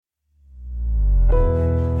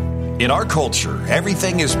In our culture,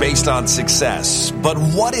 everything is based on success. But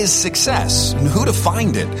what is success and who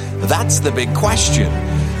defined it? That's the big question.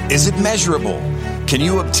 Is it measurable? Can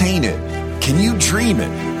you obtain it? Can you dream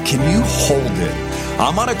it? Can you hold it?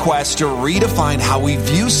 I'm on a quest to redefine how we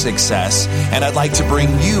view success, and I'd like to bring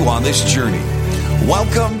you on this journey.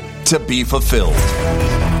 Welcome to Be Fulfilled.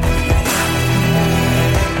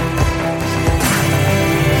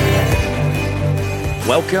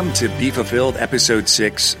 Welcome to Be Fulfilled, Episode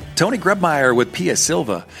 6. Tony Grubmeyer with Pia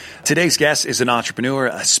Silva. Today's guest is an entrepreneur,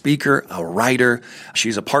 a speaker, a writer.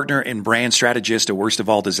 She's a partner and brand strategist at Worst of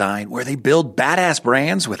All Design, where they build badass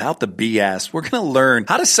brands without the BS. We're going to learn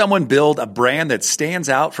how does someone build a brand that stands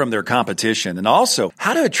out from their competition, and also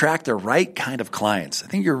how to attract the right kind of clients. I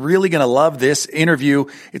think you're really going to love this interview.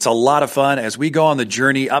 It's a lot of fun as we go on the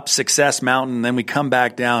journey up Success Mountain, and then we come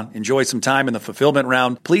back down, enjoy some time in the fulfillment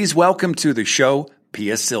round. Please welcome to the show,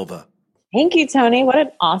 Pia Silva. Thank you, Tony. What an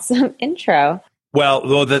awesome intro.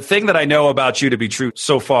 Well, the thing that I know about you to be true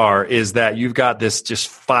so far is that you've got this just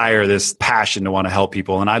fire, this passion to want to help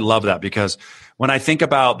people. And I love that because when I think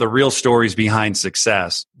about the real stories behind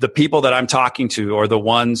success, the people that I'm talking to are the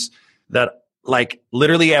ones that like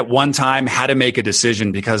literally at one time had to make a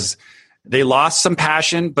decision because they lost some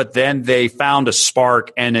passion, but then they found a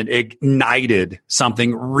spark and it ignited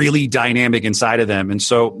something really dynamic inside of them. And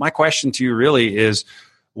so my question to you really is,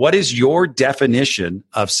 what is your definition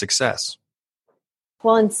of success?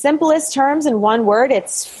 Well, in simplest terms, in one word,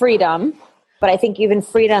 it's freedom. But I think even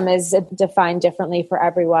freedom is defined differently for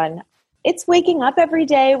everyone. It's waking up every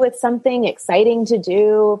day with something exciting to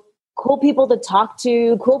do, cool people to talk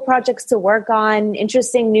to, cool projects to work on,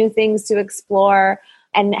 interesting new things to explore,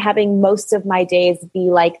 and having most of my days be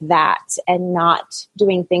like that and not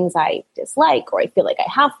doing things I dislike or I feel like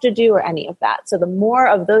I have to do or any of that. So the more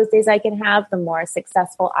of those days I can have, the more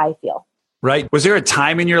successful I feel. Right. Was there a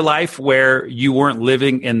time in your life where you weren't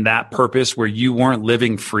living in that purpose, where you weren't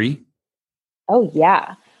living free? Oh,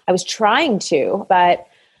 yeah. I was trying to, but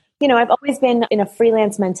I've always been in a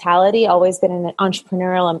freelance mentality, always been in an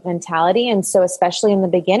entrepreneurial mentality. And so especially in the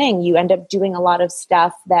beginning, you end up doing a lot of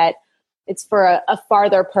stuff that it's for a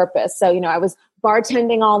farther purpose. So, I was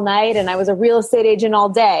bartending all night and I was a real estate agent all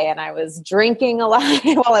day and I was drinking a lot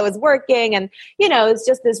while I was working. And, it's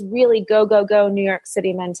just this really go, go, go New York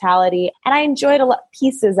City mentality. And I enjoyed a lot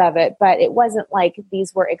pieces of it, but it wasn't like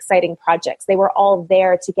these were exciting projects. They were all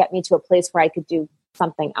there to get me to a place where I could do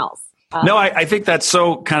something else. No, I think that's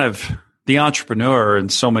so kind of the entrepreneur in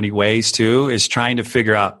so many ways too, is trying to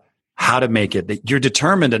figure out how to make it, that you're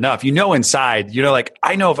determined enough, inside, like,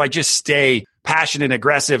 I know if I just stay passionate and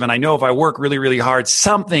aggressive, and I know if I work really, really hard,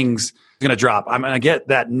 something's going to drop. I'm going to get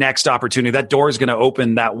that next opportunity. That door is going to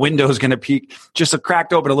open. That window is going to peek, just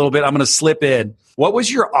cracked open a little bit. I'm going to slip in. What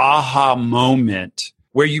was your aha moment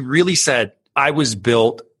where you really said, I was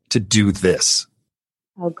built to do this?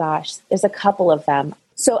 Oh gosh, there's a couple of them.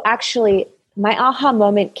 So actually, my aha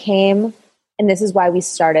moment came, and this is why we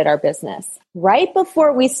started our business. Right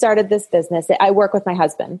before we started this business, I work with my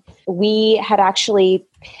husband. We had actually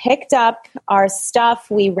picked up our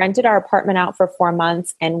stuff. We rented our apartment out for 4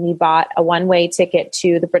 months and we bought a one-way ticket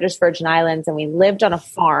to the British Virgin Islands, and we lived on a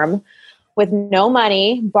farm with no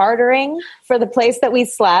money, bartering for the place that we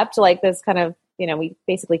slept, like this kind of, we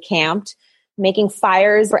basically camped, making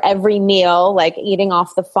fires for every meal, like eating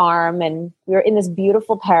off the farm. And we were in this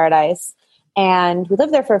beautiful paradise. And we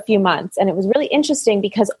lived there for a few months. And it was really interesting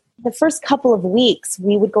because the first couple of weeks,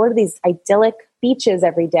 we would go to these idyllic beaches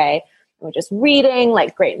every day. And we're just reading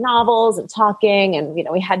like great novels and talking. And,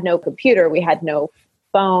 we had no computer. We had no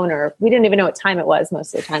phone, or we didn't even know what time it was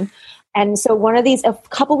most of the time. And so a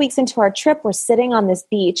couple weeks into our trip, we're sitting on this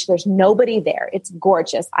beach. There's nobody there. It's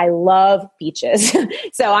gorgeous. I love beaches.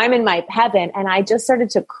 So I'm in my heaven. And I just started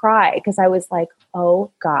to cry because I was like,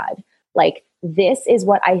 oh God, like, this is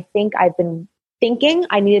what I think I've been thinking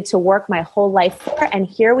I needed to work my whole life for. And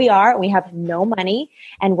here we are, and we have no money,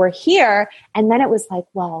 and we're here. And then it was like,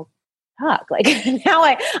 well, fuck, like now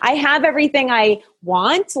I have everything I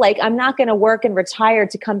want. Like, I'm not going to work and retire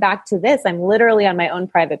to come back to this. I'm literally on my own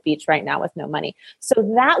private beach right now with no money. So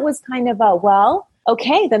that was kind of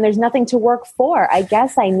okay, then there's nothing to work for. I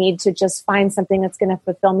guess I need to just find something that's going to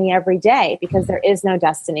fulfill me every day because there is no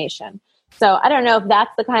destination. So I don't know if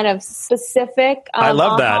that's the kind of specific I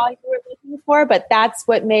love that you were looking for, but that's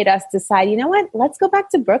what made us decide, you know what, let's go back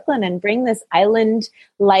to Brooklyn and bring this island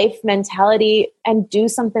life mentality and do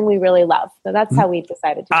something we really love. So that's how we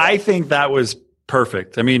decided to do I think that was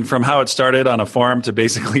perfect. I mean, from how it started on a farm to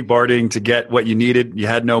basically bartering to get what you needed. You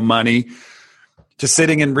had no money. to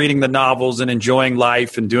sitting and reading the novels and enjoying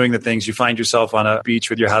life and doing the things. You find yourself on a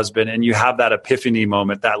beach with your husband and you have that epiphany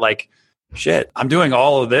moment that like, shit, I'm doing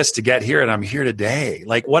all of this to get here and I'm here today.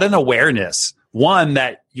 Like what an awareness. One,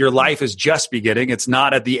 that your life is just beginning. It's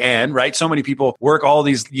not at the end, right? So many people work all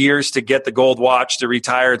these years to get the gold watch, to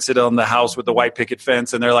retire and sit on the house with the white picket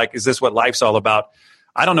fence. And they're like, is this what life's all about?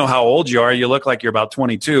 I don't know how old you are. You look like you're about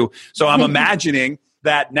 22. So I'm imagining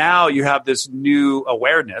that now you have this new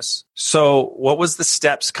awareness. So what was the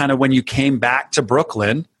steps kind of when you came back to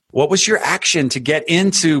Brooklyn? What was your action to get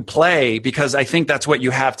into play? Because I think that's what you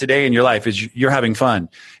have today in your life is you're having fun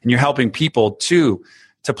and you're helping people to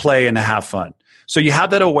play and to have fun. So you have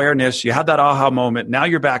that awareness, you have that aha moment. Now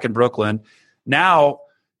you're back in Brooklyn. Now,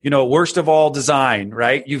 worst of all design,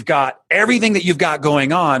 right? You've got everything that you've got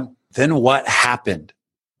going on. Then what happened?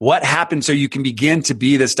 What happened so you can begin to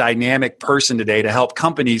be this dynamic person today to help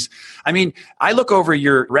companies? I mean, I look over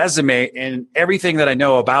your resume and everything that I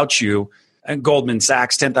know about you and Goldman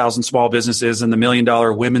Sachs, 10,000 small businesses and the $1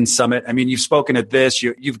 Million Women's Summit. I mean, you've spoken at this,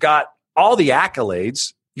 you've got all the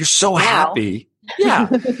accolades. You're so happy. Yeah.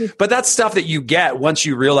 But that's stuff that you get once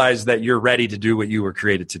you realize that you're ready to do what you were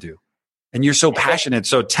created to do. And you're so passionate.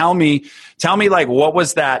 So tell me like, what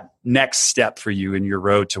was that next step for you in your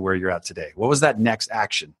road to where you're at today? What was that next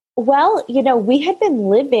action? Well, we had been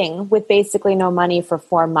living with basically no money for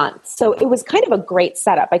 4 months. So it was kind of a great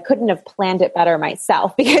setup. I couldn't have planned it better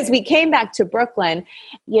myself because we came back to Brooklyn,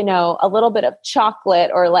 a little bit of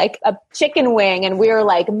chocolate or like a chicken wing. And we were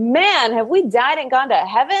like, man, have we died and gone to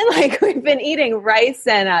heaven? Like we've been eating rice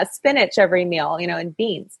and spinach every meal, and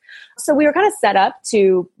beans. So we were kind of set up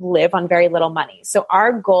to live on very little money. So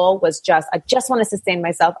our goal was I just want to sustain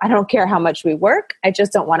myself. I don't care how much we work. I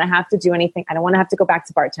just don't want to have to do anything. I don't want to have to go back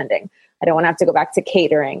to bartending. I don't want to have to go back to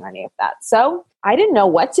catering or any of that. So I didn't know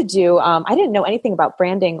what to do. I didn't know anything about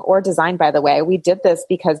branding or design, by the way. We did this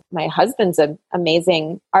because my husband's an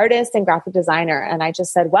amazing artist and graphic designer. And I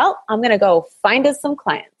just said, well, I'm going to go find us some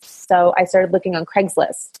clients. So I started looking on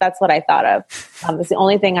Craigslist. That's what I thought of. It's the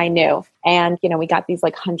only thing I knew. And, we got these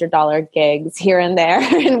like $100 gigs here and there.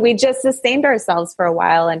 And we just sustained ourselves for a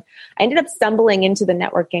while. And I ended up stumbling into the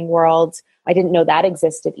networking world. I didn't know that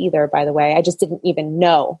existed either, by the way. I just didn't even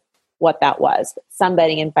know what that was.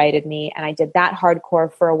 Somebody invited me and I did that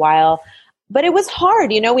hardcore for a while. But it was hard.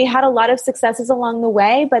 We had a lot of successes along the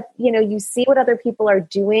way, but you see what other people are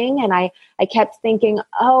doing. And I kept thinking,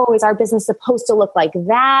 oh, is our business supposed to look like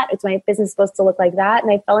that? Is my business supposed to look like that?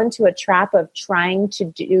 And I fell into a trap of trying to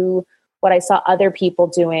do what I saw other people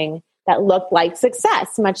doing that looked like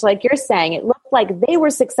success, much like you're saying. It looked like they were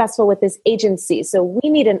successful with this agency. So we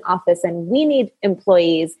need an office and we need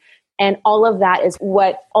employees. And all of that is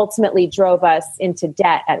what ultimately drove us into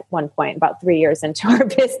debt at one point, about 3 years into our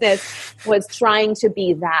business, was trying to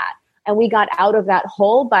be that. And we got out of that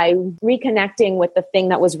hole by reconnecting with the thing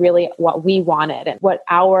that was really what we wanted and what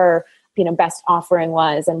our best offering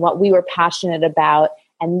was and what we were passionate about.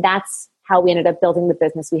 And that's how we ended up building the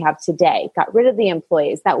business we have today. Got rid of the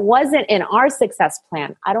employees. That wasn't in our success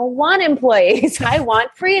plan. I don't want employees. I want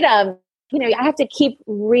freedom. I have to keep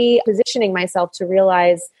repositioning myself to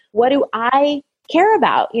realize, what do I care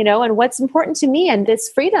about, and what's important to me? And this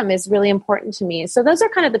freedom is really important to me. So those are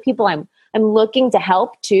kind of the people I'm looking to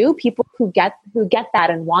help too, people who get that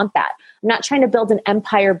and want that. I'm not trying to build an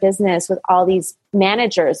empire business with all these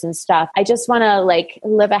managers and stuff. I just want to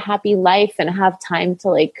live a happy life and have time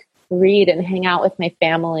to read and hang out with my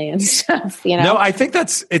family and stuff, No, I think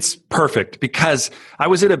it's perfect because I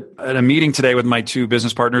was at a meeting today with my 2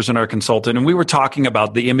 business partners and our consultant, and we were talking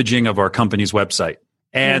about the imaging of our company's website.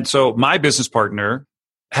 And so my business partner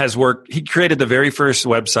he created the very first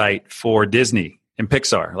website for Disney and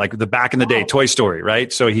Pixar, like the back in the day, Toy Story,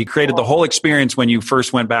 right? So he created the whole experience when you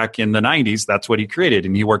first went back in the 90s. That's what he created.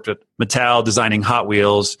 And he worked at Mattel designing Hot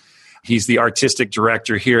Wheels. He's the artistic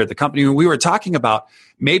director here at the company. And we were talking about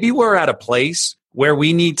maybe we're at a place where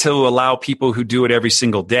we need to allow people who do it every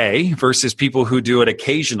single day versus people who do it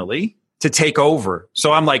occasionally to take over.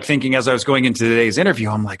 So I'm thinking as I was going into today's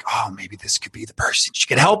interview, I'm like, oh, maybe this could be the person. She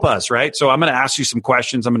could help us, right? So I'm going to ask you some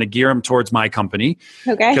questions. I'm going to gear them towards my company.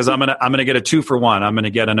 Okay. Because I'm going to get a 2-for-1. I'm going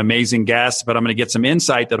to get an amazing guest, but I'm going to get some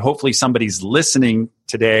insight that hopefully somebody's listening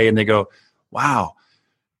today and they go, wow.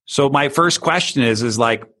 So my first question is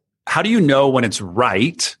how do you know when it's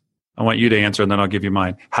right? I want you to answer and then I'll give you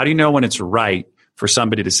mine. How do you know when it's right for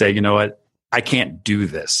somebody to say, you know what, I can't do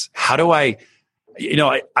this? How do I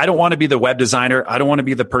don't want to be the web designer. I don't want to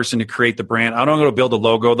be the person to create the brand. I don't want to build a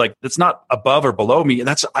logo. That's not above or below me.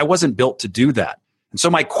 I wasn't built to do that. And so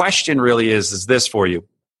my question really is this for you.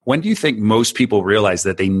 When do you think most people realize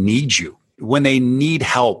that they need you? when they need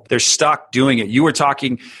help, they're stuck doing it. You were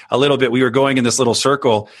talking a little bit, we were going in this little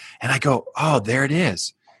circle, and I go, oh, there it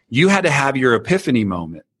is. You had to have your epiphany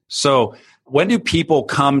moment. So when do people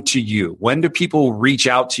come to you? When do people reach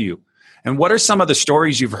out to you? And what are some of the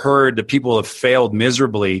stories you've heard that people have failed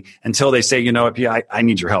miserably until they say, you know what, Pia, I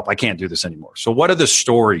need your help. I can't do this anymore. So what are the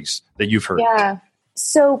stories that you've heard? Yeah.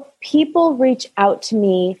 So people reach out to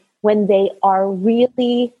me when they are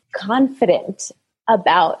really confident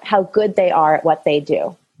about how good they are at what they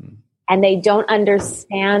do. And they don't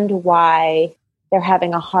understand why they're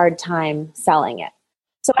having a hard time selling it.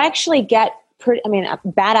 So I actually get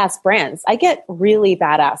badass brands. I get really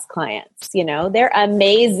badass clients, they're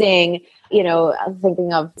amazing. I'm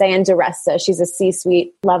thinking of Diane DeResta. She's a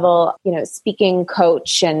C-suite level, speaking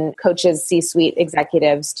coach and coaches C-suite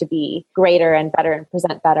executives to be greater and better and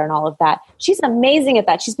present better and all of that. She's amazing at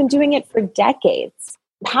that. She's been doing it for decades.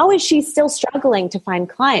 How is she still struggling to find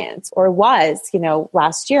clients, or was,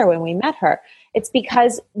 last year when we met her? It's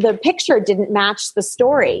because the picture didn't match the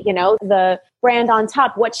story. The brand on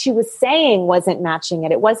top, what she was saying wasn't matching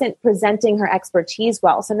it. It wasn't presenting her expertise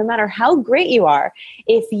well. So no matter how great you are,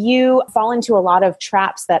 if you fall into a lot of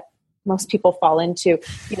traps that most people fall into,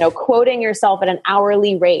 quoting yourself at an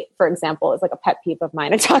hourly rate, for example, is like a pet peeve of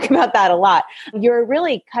mine. I talk about that a lot. You're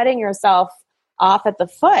really cutting yourself off at the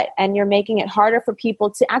foot, and you're making it harder for people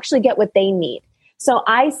to actually get what they need. So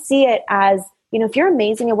I see it as, if you're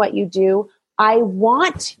amazing at what you do, I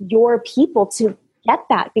want your people to get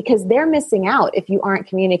that, because they're missing out if you aren't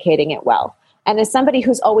communicating it well. And as somebody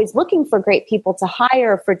who's always looking for great people to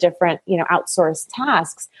hire for different, outsourced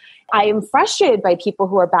tasks, I am frustrated by people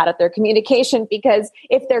who are bad at their communication, because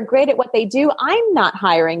if they're great at what they do, I'm not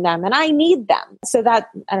hiring them and I need them. So I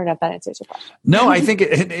don't know if that answers your question. No, I think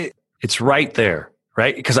it's right there,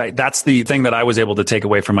 right? Because that's the thing that I was able to take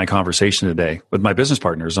away from my conversation today with my business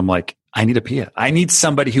partners. I'm like, I need a Pia. I need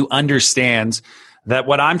somebody who understands that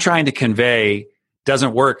what I'm trying to convey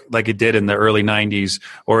doesn't work like it did in the early 90s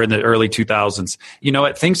or in the early 2000s. You know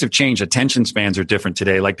what? Things have changed. Attention spans are different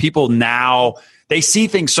today. Like people now, they see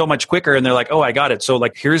things so much quicker and they're like, oh, I got it. So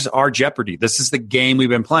like, here's our Jeopardy. This is the game we've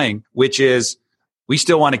been playing, which is we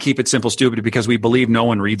still want to keep it simple, stupid, because we believe no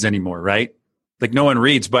one reads anymore, right? Like no one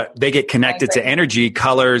reads, but they get connected to energy,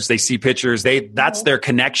 colors, they see pictures, that's their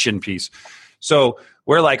connection piece. So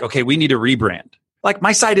we're like, okay, we need to rebrand. Like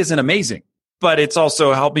my site isn't amazing, but it's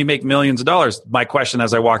also helped me make millions of dollars. My question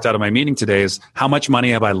as I walked out of my meeting today is, how much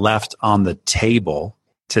money have I left on the table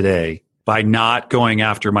today by not going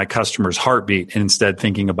after my customer's heartbeat and instead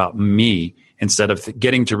thinking about me, instead of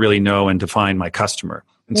getting to really know and define my customer?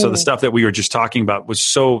 And so the stuff that we were just talking about was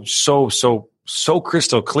so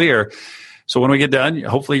crystal clear. So when we get done,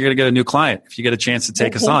 hopefully you're going to get a new client if you get a chance to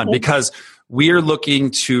take us on, because we're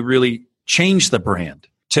looking to really change the brand,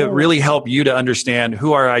 to really help you to understand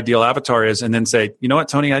who our ideal avatar is, and then say, you know what,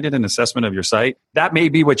 Tony, I did an assessment of your site. That may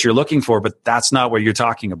be what you're looking for, but that's not what you're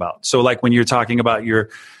talking about. So like when you're talking about your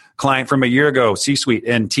client from a year ago, C-suite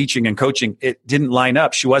and teaching and coaching, it didn't line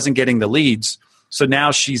up. She wasn't getting the leads. So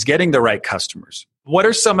now she's getting the right customers. What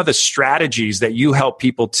are some of the strategies that you help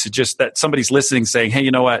people to just, that somebody's listening saying, hey,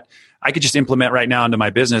 you know what, I could just implement right now into my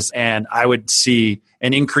business and I would see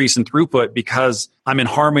an increase in throughput because I'm in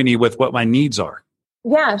harmony with what my needs are?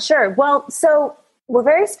 Yeah, sure. Well, so we're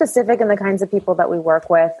very specific in the kinds of people that we work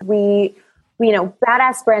with. We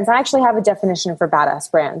badass brands, I actually have a definition for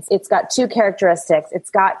badass brands. It's got two characteristics.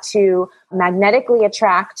 It's got to magnetically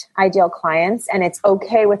attract ideal clients, and it's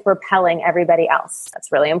okay with repelling everybody else.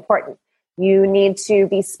 That's really important. You need to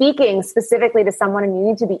be speaking specifically to someone, and you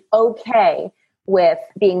need to be okay with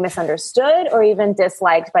being misunderstood or even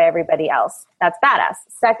disliked by everybody else. That's badass.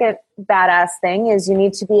 Second badass thing is you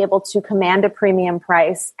need to be able to command a premium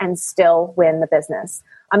price and still win the business.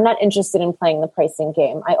 I'm not interested in playing the pricing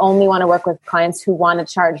game. I only want to work with clients who want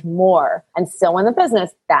to charge more and still win the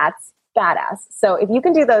business. That's badass. So if you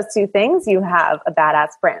can do those two things, you have a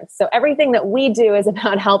badass brand. So everything that we do is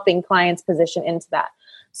about helping clients position into that.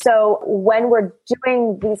 So when we're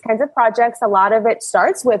doing these kinds of projects, a lot of it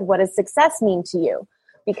starts with, what does success mean to you?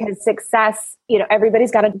 Because success,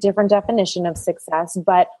 everybody's got a different definition of success,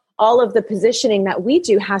 but all of the positioning that we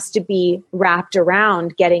do has to be wrapped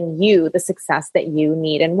around getting you the success that you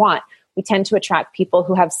need and want. We tend to attract people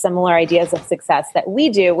who have similar ideas of success that we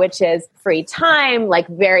do, which is free time, like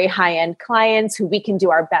very high-end clients who we can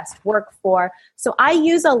do our best work for. So I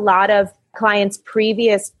use a lot of clients'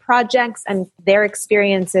 previous projects and their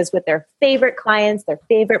experiences with their favorite clients, their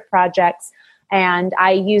favorite projects. And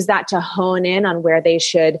I use that to hone in on where they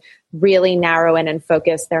should really narrow in and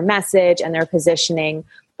focus their message and their positioning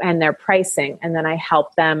and their pricing. And then I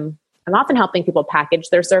help them I'm often helping people package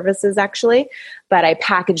their services actually, but I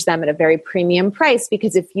package them at a very premium price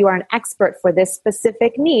because if you are an expert for this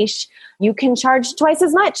specific niche, you can charge twice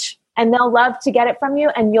as much and they'll love to get it from you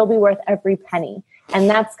and you'll be worth every penny. And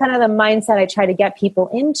that's kind of the mindset I try to get people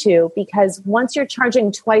into, because once you're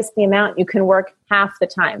charging twice the amount, you can work half the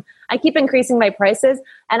time. I keep increasing my prices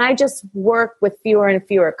and I just work with fewer and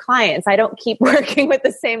fewer clients. I don't keep working with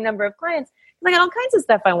the same number of clients. I got all kinds of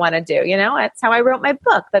stuff I want to do. That's how I wrote my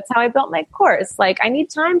book. That's how I built my course. I need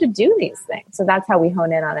time to do these things. So that's how we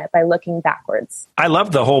hone in on it, by looking backwards. I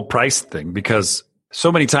love the whole price thing, because so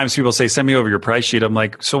many times people say, send me over your price sheet. I'm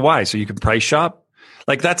like, so why? So you can price shop?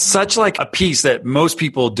 That's such a piece that most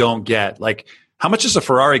people don't get. How much does a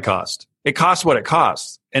Ferrari cost? It costs what it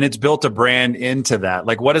costs. And it's built a brand into that.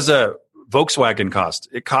 What does a Volkswagen cost?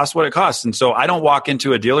 It costs what it costs. And so I don't walk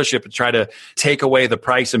into a dealership and try to take away the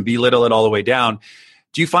price and belittle it all the way down.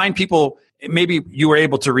 Do you find people, maybe you were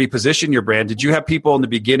able to reposition your brand? Did you have people in the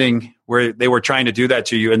beginning where they were trying to do that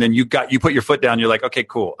to you, and then you put your foot down, you're like, okay,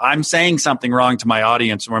 cool, I'm saying something wrong to my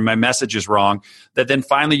audience, or my message is wrong, that then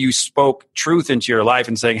finally you spoke truth into your life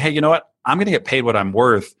and saying, hey, you know what? I'm going to get paid what I'm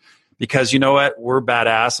worth, because you know what? We're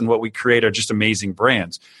badass and what we create are just amazing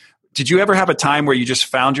brands. Did you ever have a time where you just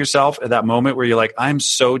found yourself at that moment where you're like, I'm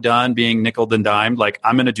so done being nickeled and dimed,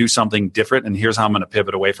 I'm going to do something different, and here's how I'm going to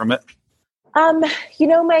pivot away from it?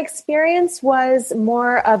 My experience was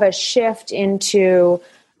more of a shift into,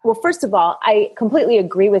 well, first of all, I completely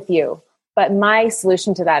agree with you, but my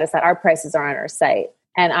solution to that is that our prices are on our site.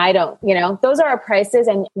 And I don't, those are our prices.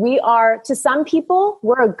 And we are, to some people,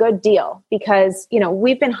 we're a good deal because,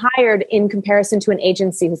 we've been hired in comparison to an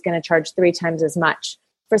agency who's going to charge 3 times as much.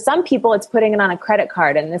 For some people, it's putting it on a credit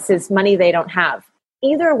card, and this is money they don't have.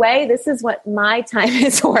 Either way, this is what my time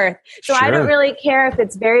is worth. So sure. I don't really care if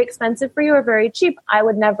it's very expensive for you or very cheap. I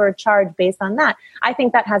would never charge based on that. I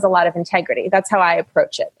think that has a lot of integrity. That's how I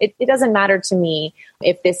approach it. It doesn't matter to me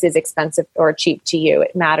if this is expensive or cheap to you.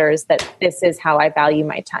 It matters that this is how I value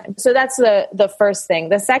my time. So that's the first thing.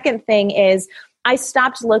 The second thing is, I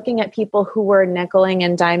stopped looking at people who were nickeling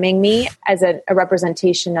and diming me as a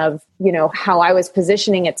representation of, how I was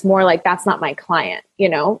positioning. It's more like, that's not my client,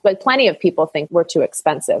 but plenty of people think we're too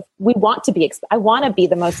expensive. We want to be, I want to be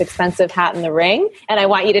the most expensive hat in the ring, and I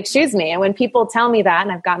want you to choose me. And when people tell me that,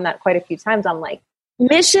 and I've gotten that quite a few times, I'm like,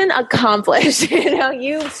 mission accomplished.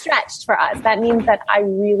 You stretched for us. That means that I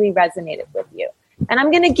really resonated with you. And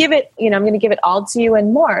I'm going to give it, I'm going to give it all to you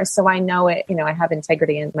and more. So I know it, I have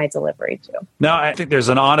integrity in my delivery too. No, I think there's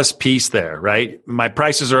an honest piece there, right? My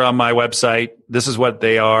prices are on my website. This is what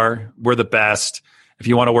they are. We're the best. If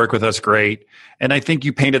you want to work with us, great. And I think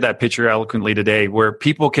you painted that picture eloquently today, where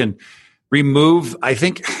people can remove, I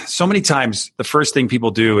think so many times the first thing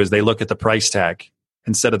people do is they look at the price tag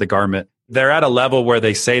instead of the garment. They're at a level where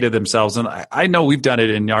they say to themselves, and I know we've done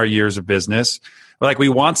it in our years of business, we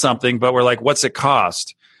want something, but we're like, what's it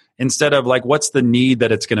cost? Instead of what's the need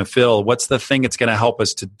that it's going to fill? What's the thing it's going to help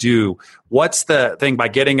us to do? What's the thing by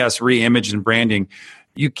getting us re-imaged and branding?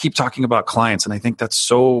 You keep talking about clients, and I think that's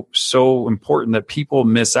so important that people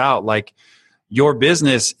miss out. Your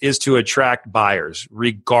business is to attract buyers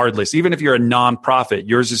regardless. Even if you're a nonprofit,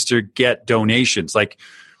 yours is to get donations.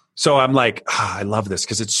 So I'm like, I love this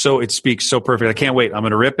because it speaks so perfect. I can't wait. I'm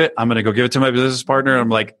going to rip it. I'm going to go give it to my business partner. I'm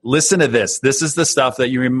like, listen to this. This is the stuff that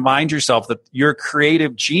you remind yourself that you're a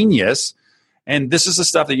creative genius. And this is the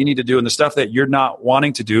stuff that you need to do. And the stuff that you're not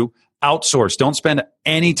wanting to do, outsource. Don't spend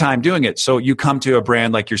any time doing it. So you come to a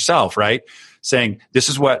brand like yourself, right? Saying, this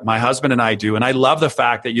is what my husband and I do. And I love the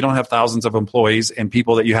fact that you don't have thousands of employees and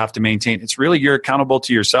people that you have to maintain. It's really, you're accountable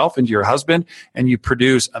to yourself and to your husband, and you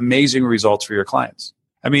produce amazing results for your clients.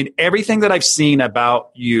 I mean, everything that I've seen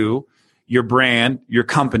about you, your brand, your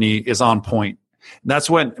company is on point.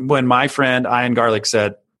 That's when my friend Ian Garlic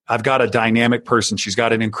said, I've got a dynamic person. She's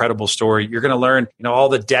got an incredible story. You're going to learn, all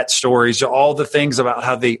the debt stories, all the things about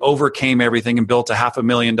how they overcame everything and built a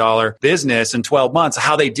 $500,000 business in 12 months,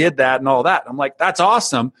 how they did that and all that. I'm like, that's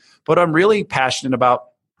awesome. But what I'm really passionate about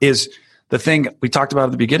is the thing we talked about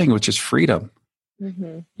at the beginning, which is freedom.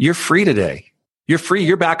 Mm-hmm. You're free today. You're free.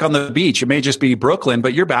 You're back on the beach. It may just be Brooklyn,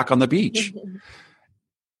 but you're back on the beach. Mm-hmm.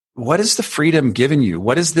 What has the freedom given you?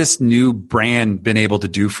 What has this new brand been able to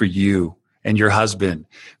do for you and your husband?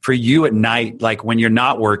 For you at night, when you're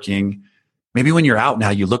not working, maybe when you're out now,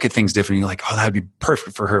 you look at things differently. You're like, oh, that would be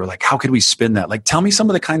perfect for her. How could we spin that? Tell me some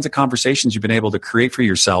of the kinds of conversations you've been able to create for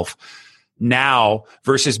yourself now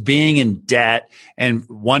versus being in debt and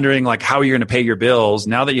wondering how you're going to pay your bills.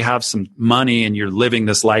 Now that you have some money and you're living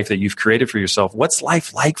this life that you've created for yourself, what's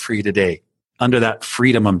life like for you today under that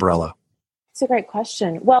freedom umbrella? It's a great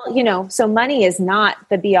question. Well, so money is not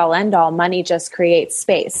the be all end all. Money just creates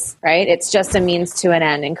space, right? It's just a means to an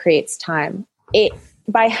end and creates time.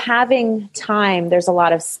 By having time, there's a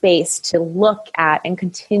lot of space to look at and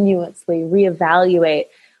continuously reevaluate.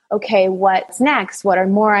 Okay, what's next? What are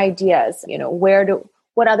more ideas?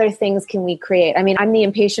 What other things can we create? I mean, I'm the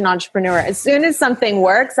impatient entrepreneur. As soon as something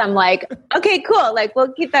works, I'm like, okay, cool. Like,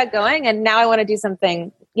 we'll keep that going. And now I want to do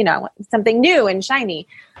something, something new and shiny.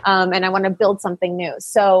 And I want to build something new.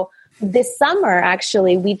 So this summer,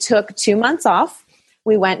 actually, we took 2 months off.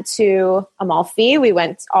 We went to Amalfi. We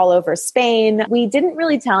went all over Spain. We didn't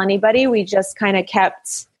really tell anybody. We just kind of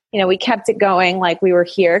kept it going like we were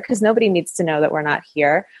here, because nobody needs to know that we're not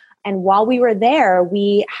here. And while we were there,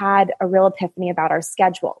 we had a real epiphany about our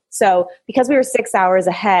schedule. So because we were 6 hours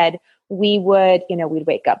ahead, we would, we'd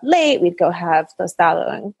wake up late. We'd go have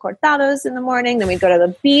tostado and cortados in the morning. Then we'd go to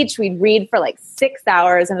the beach. We'd read for like 6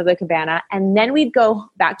 hours under the cabana. And then we'd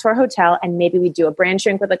go back to our hotel and maybe we'd do a brand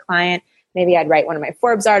shrink with a client. Maybe I'd write one of my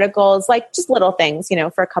Forbes articles, like just little things,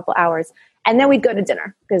 for a couple hours. And then we'd go to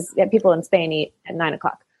dinner because people in Spain eat at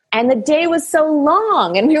 9:00. And the day was so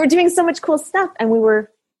long and we were doing so much cool stuff and we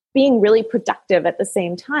were being really productive at the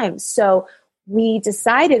same time. So we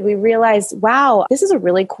realized, wow, this is a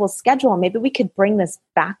really cool schedule. Maybe we could bring this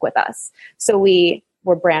back with us. So we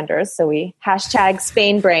were branders. So we hashtag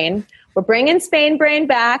Spain Brain. We're bringing Spain Brain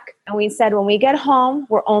back. And we said, when we get home,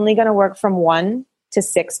 we're only going to work from 1 to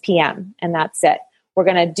 6 p.m. And that's it. We're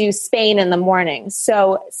going to do Spain in the morning.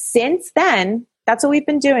 So since then, that's what we've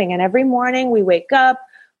been doing. And every morning we wake up,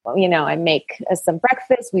 I make some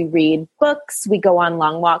breakfast, we read books, we go on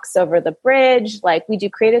long walks over the bridge, like we do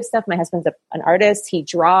creative stuff. My husband's an artist. He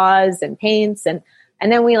draws and paints. And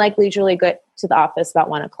then we leisurely go to the office about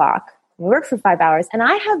 1:00. We work for 5 hours and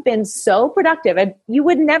I have been so productive. And you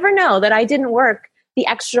would never know that I didn't work the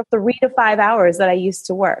extra 3 to 5 hours that I used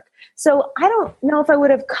to work. So I don't know if I would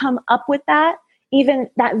have come up with that, even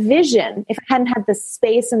that vision, if I hadn't had the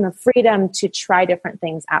space and the freedom to try different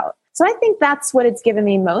things out. So I think that's what it's given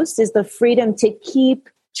me most, is the freedom to keep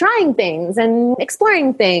trying things and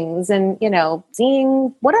exploring things and,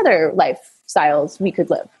 seeing what other lifestyles we could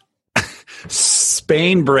live.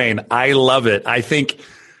 Spain Brain. I love it. I think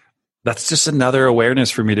that's just another awareness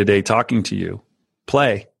for me today talking to you.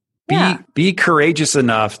 Play. Be courageous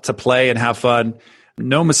enough to play and have fun.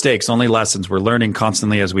 No mistakes, only lessons. We're learning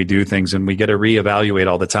constantly as we do things and we get to reevaluate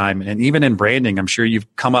all the time. And even in branding, I'm sure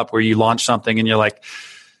you've come up where you launch something and you're like,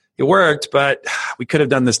 it worked, but we could have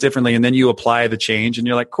done this differently. And then you apply the change and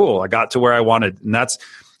you're like, cool, I got to where I wanted. And I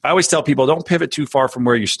always tell people, don't pivot too far from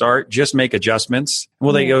where you start, just make adjustments.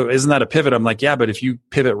 Well, they go, isn't that a pivot? I'm like, yeah, but if you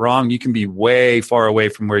pivot wrong, you can be way far away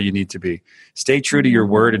from where you need to be. Stay true to your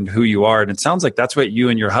word and who you are. And it sounds like that's what you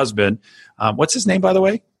and your husband, what's his name, by the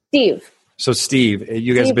way? Steve. So Steve,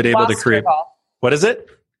 you guys have been able to create, what is it?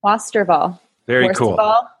 Wosterval. Very cool.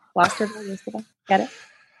 Wosterval. Get it?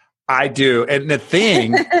 I do. And the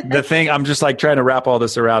thing, I'm just like trying to wrap all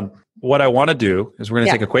this around. What I want to do is we're going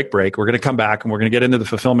to take a quick break. We're going to come back and we're going to get into the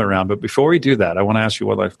fulfillment round. But before we do that, I want to ask you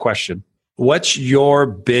one last question. What's your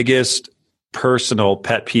biggest personal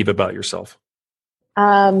pet peeve about yourself?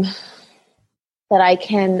 That I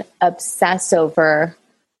can obsess over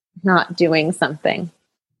not doing something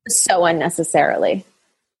so unnecessarily.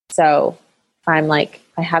 So if I'm like,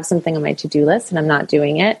 I have something on my to-do list and I'm not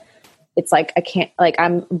doing it, it's like,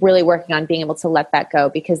 I'm really working on being able to let that go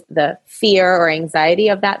because the fear or anxiety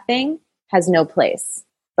of that thing has no place,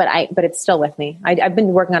 but it's still with me. I've been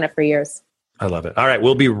working on it for years. I love it. All right.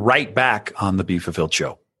 We'll be right back on the Be Fulfilled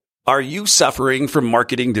Show. Are you suffering from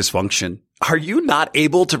marketing dysfunction? Are you not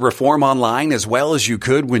able to perform online as well as you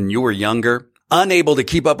could when you were younger? Unable to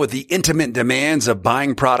keep up with the intimate demands of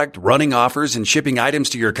buying product, running offers, and shipping items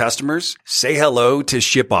to your customers? Say hello to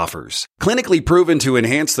ShipOffers. Clinically proven to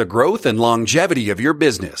enhance the growth and longevity of your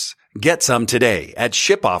business. Get some today at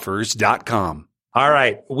shipoffers.com. All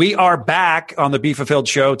right. We are back on the Be Fulfilled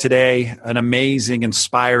Show today. An amazing,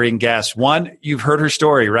 inspiring guest. One, you've heard her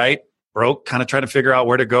story, right? Broke, kind of trying to figure out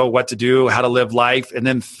where to go, what to do, how to live life. And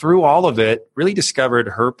then through all of it, really discovered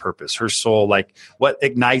her purpose, her soul, like what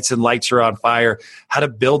ignites and lights her on fire, how to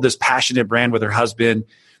build this passionate brand with her husband.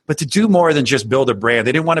 But to do more than just build a brand,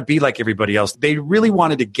 they didn't want to be like everybody else. They really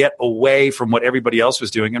wanted to get away from what everybody else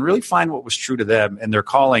was doing and really find what was true to them. And their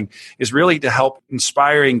calling is really to help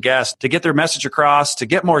inspiring guests to get their message across, to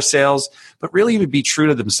get more sales, but really to be true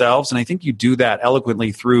to themselves. And I think you do that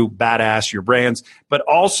eloquently through Badass, your brands, but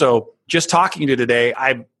also just talking to you today,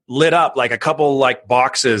 I'm lit up like a couple like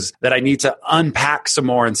boxes that I need to unpack some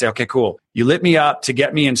more and say, okay, cool. You lit me up to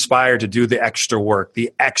get me inspired to do the extra work,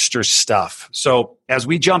 the extra stuff. So as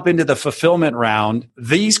we jump into the fulfillment round,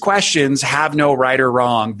 these questions have no right or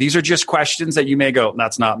wrong. These are just questions that you may go,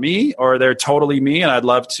 that's not me, or they're totally me. And I'd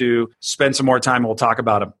love to spend some more time and we'll talk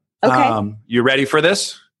about them. Okay. You ready for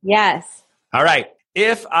this? Yes. All right.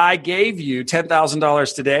 If I gave you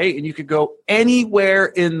 $10,000 today and you could go anywhere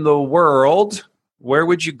in the world, where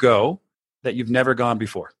would you go that you've never gone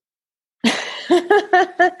before?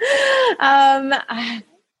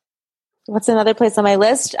 What's another place on my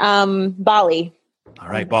list? Bali. All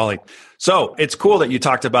right, Bali. So it's cool that you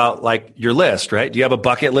talked about like your list, right? Do you have a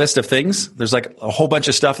bucket list of things? There's like a whole bunch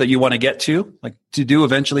of stuff that you want to get to, like to do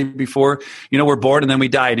eventually before, we're born and then we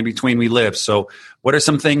die and in between we live. So what are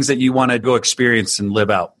some things that you want to go experience and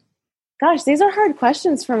live out? Gosh, these are hard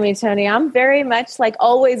questions for me, Tony. I'm very much like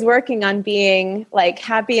always working on being like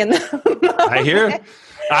happy in the moment. I hear.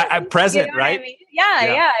 I'm present, right? I mean?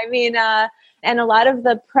 Yeah. I mean, and a lot of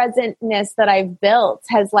the presentness that I've built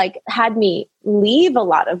has like had me leave a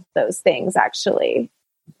lot of those things actually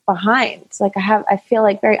behind. Like I feel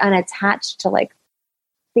like very unattached to like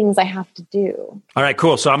things I have to do. All right,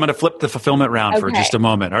 cool. So I'm going to flip the fulfillment round for just a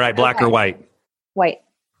moment. All right, black or white? White.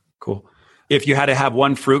 Cool. If you had to have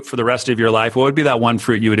one fruit for the rest of your life, what would be that one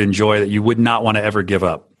fruit you would enjoy that you would not want to ever give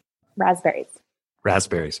up? Raspberries.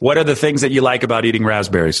 Raspberries. What are the things that you like about eating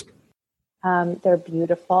raspberries? They're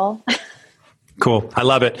beautiful. Cool. I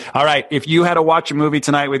love it. All right. If you had to watch a movie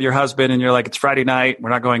tonight with your husband and you're like, it's Friday night, we're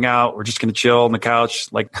not going out, we're just going to chill on the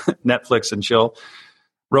couch, like Netflix and chill.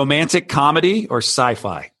 Romantic comedy or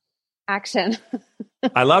sci-fi? Action.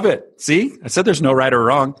 I love it. See, I said there's no right or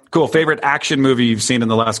wrong. Cool. Favorite action movie you've seen in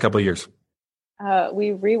the last couple of years? We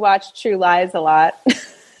rewatched True Lies a lot.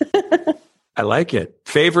 I like it.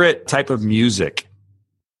 Favorite type of music?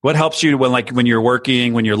 What helps you when you're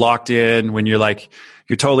working, when you're locked in, when you're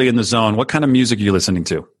totally in the zone? What kind of music are you listening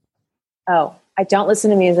to? Oh, I don't listen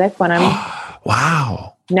to music when I'm...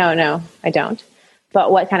 Wow. No, I don't.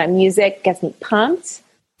 But what kind of music gets me pumped?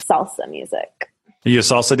 Salsa music. Are you a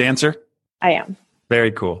salsa dancer? I am.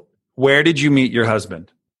 Very cool. Where did you meet your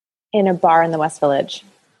husband? In a bar in the West Village.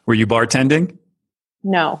 Were you bartending?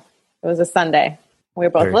 No, it was a Sunday. We were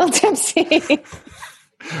both a little tipsy.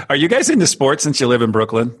 Are you guys into sports since you live in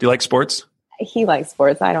Brooklyn? Do you like sports? He likes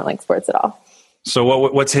sports. I don't like sports at all. So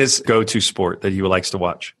what's his go-to sport that he likes to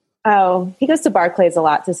watch? Oh, he goes to Barclays a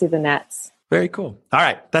lot to see the Nets. Very cool. All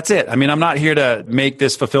right. That's it. I mean, I'm not here to make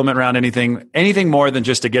this fulfillment round anything more than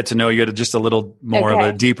just to get to know you at just a little more of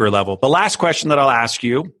a deeper level. The last question that I'll ask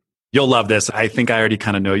you, you'll love this. I think I already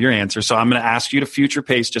kind of know your answer. So I'm going to ask you to future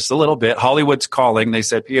pace just a little bit. Hollywood's calling. They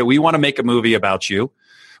said, Pia, we want to make a movie about you.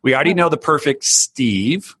 We already know the perfect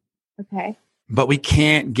Steve. Okay. But we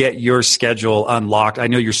can't get your schedule unlocked. I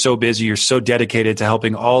know you're so busy. You're so dedicated to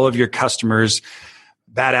helping all of your customers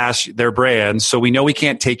badass their brands. So we know we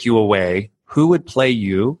can't take you away. Who would play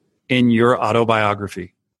you in your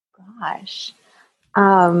autobiography? Gosh.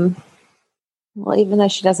 Well, even though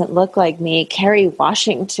she doesn't look like me, Kerry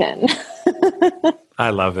Washington. I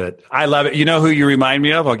love it. I love it. You know who you remind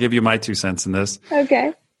me of? I'll give you my 2 cents in this.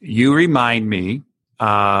 Okay. You remind me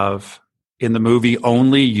of, in the movie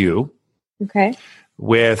Only You. Okay.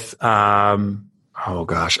 With, Iron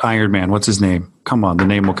Man. What's his name? Come on, the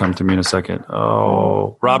name will come to me in a second.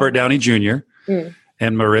 Oh, Robert Downey Jr.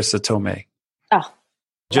 And Marissa Tomei. Oh.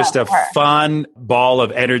 Just a fun ball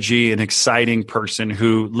of energy, an exciting person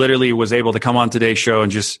who literally was able to come on today's show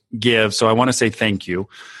and just give. So I want to say thank you.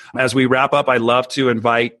 As we wrap up, I'd love to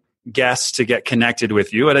invite guests to get connected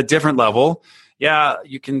with you at a different level. Yeah,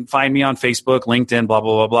 you can find me on Facebook, LinkedIn, blah,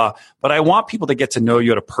 blah, blah, blah. But I want people to get to know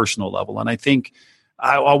you at a personal level. And I think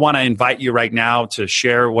I want to invite you right now to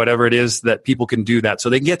share whatever it is that people can do that so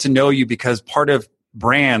they can get to know you, because part of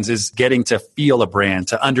brands is getting to feel a brand,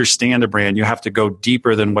 to understand a brand. You have to go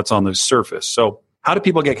deeper than what's on the surface. So how do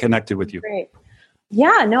people get connected with you? Great.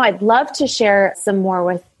 Yeah, no, I'd love to share some more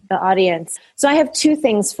with the audience. So I have 2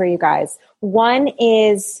 things for you guys. One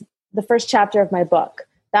is the first chapter of my book.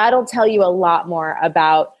 That'll tell you a lot more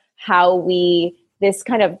about how this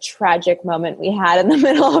kind of tragic moment we had in the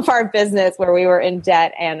middle of our business where we were in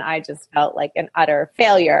debt and I just felt like an utter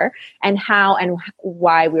failure, and how and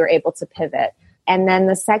why we were able to pivot. And then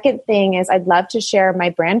the second thing is I'd love to share my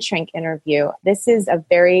Brand Shrink interview. This is a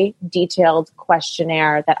very detailed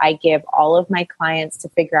questionnaire that I give all of my clients to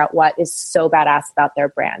figure out what is so badass about their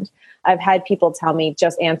brand. I've had people tell me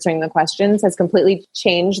just answering the questions has completely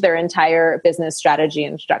changed their entire business strategy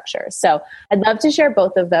and structure. So I'd love to share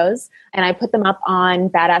both of those. And I put them up on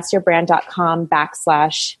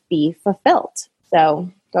badassyourbrand.com/be fulfilled. So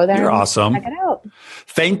Go there. You're awesome. Check it out.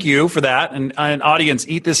 Thank you for that. And audience,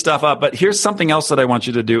 eat this stuff up. But here's something else that I want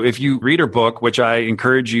you to do. If you read her book, which I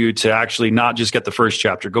encourage you to actually not just get the first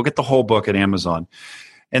chapter, go get the whole book at Amazon.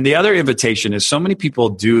 And the other invitation is so many people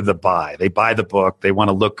do the buy. They buy the book. They want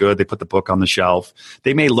to look good. They put the book on the shelf.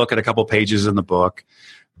 They may look at a couple pages in the book.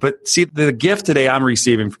 But see, the gift today I'm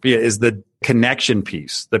receiving from Pia is the connection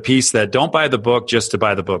piece, the piece that don't buy the book just to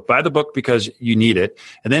buy the book. Buy the book because you need it.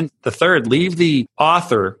 And then the third, leave the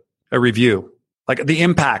author a review, like the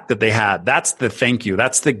impact that they had. That's the thank you.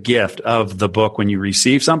 That's the gift of the book. When you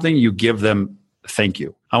receive something, you give them thank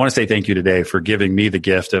you. I want to say thank you today for giving me the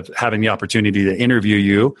gift of having the opportunity to interview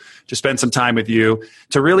you, to spend some time with you,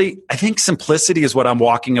 to really, I think simplicity is what I'm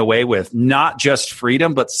walking away with, not just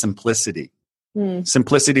freedom, but simplicity.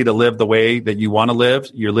 Simplicity to live the way that you want to live.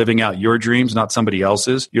 You're living out your dreams, not somebody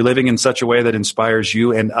else's. You're living in such a way that inspires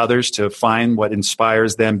you and others to find what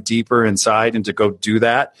inspires them deeper inside and to go do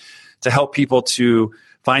that, to help people to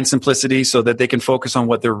find simplicity so that they can focus on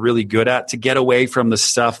what they're really good at, to get away from the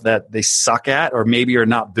stuff that they suck at or maybe are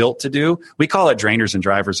not built to do. We call it drainers and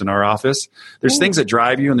drivers in our office. There's things that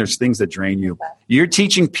drive you and there's things that drain you. You're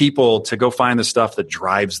teaching people to go find the stuff that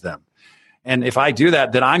drives them. And if I do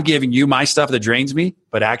that, then I'm giving you my stuff that drains me,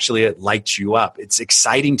 but actually it lights you up. It's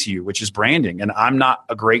exciting to you, which is branding. And I'm not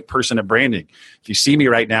a great person at branding. If you see me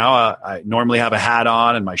right now, I normally have a hat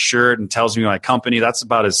on and my shirt and tells me my company. That's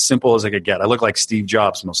about as simple as I could get. I look like Steve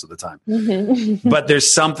Jobs most of the time. But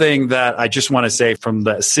there's something that I just want to say from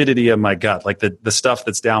the acidity of my gut, like the stuff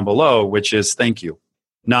that's down below, which is thank you.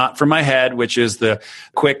 Not from my head, which is the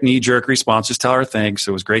quick knee-jerk response. Just tell her thanks.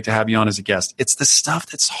 It was great to have you on as a guest. It's the stuff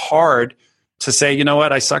that's hard to say, you know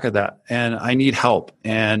what, I suck at that and I need help.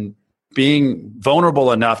 And being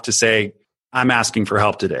vulnerable enough to say, I'm asking for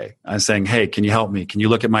help today. I'm saying, hey, can you help me? Can you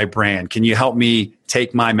look at my brand? Can you help me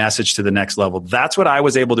take my message to the next level? That's what I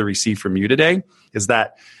was able to receive from you today, is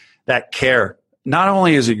that care. Not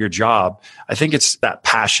only is it your job, I think it's that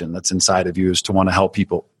passion that's inside of you is to want to help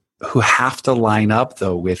people who have to line up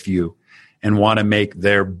though with you and want to make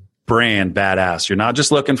their brand badass. You're not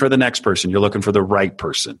just looking for the next person, you're looking for the right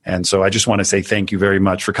person. And so I just want to say thank you very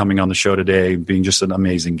much for coming on the show today and being just an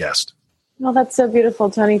amazing guest. Well, that's so beautiful,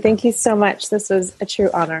 Tony. Thank you so much. This was a true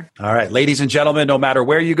honor. All right, ladies and gentlemen, no matter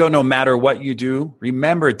where you go, no matter what you do,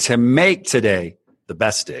 remember to make today the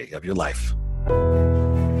best day of your life.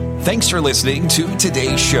 Thanks for listening to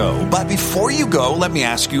today's show. But before you go, let me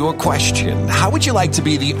ask you a question. How would you like to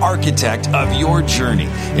be the architect of your journey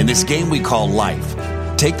in this game we call life?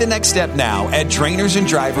 Take the next step now at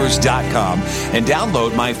trainersanddraivers.com and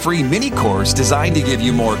download my free mini course designed to give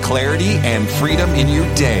you more clarity and freedom in your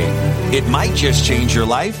day. It might just change your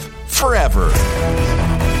life forever.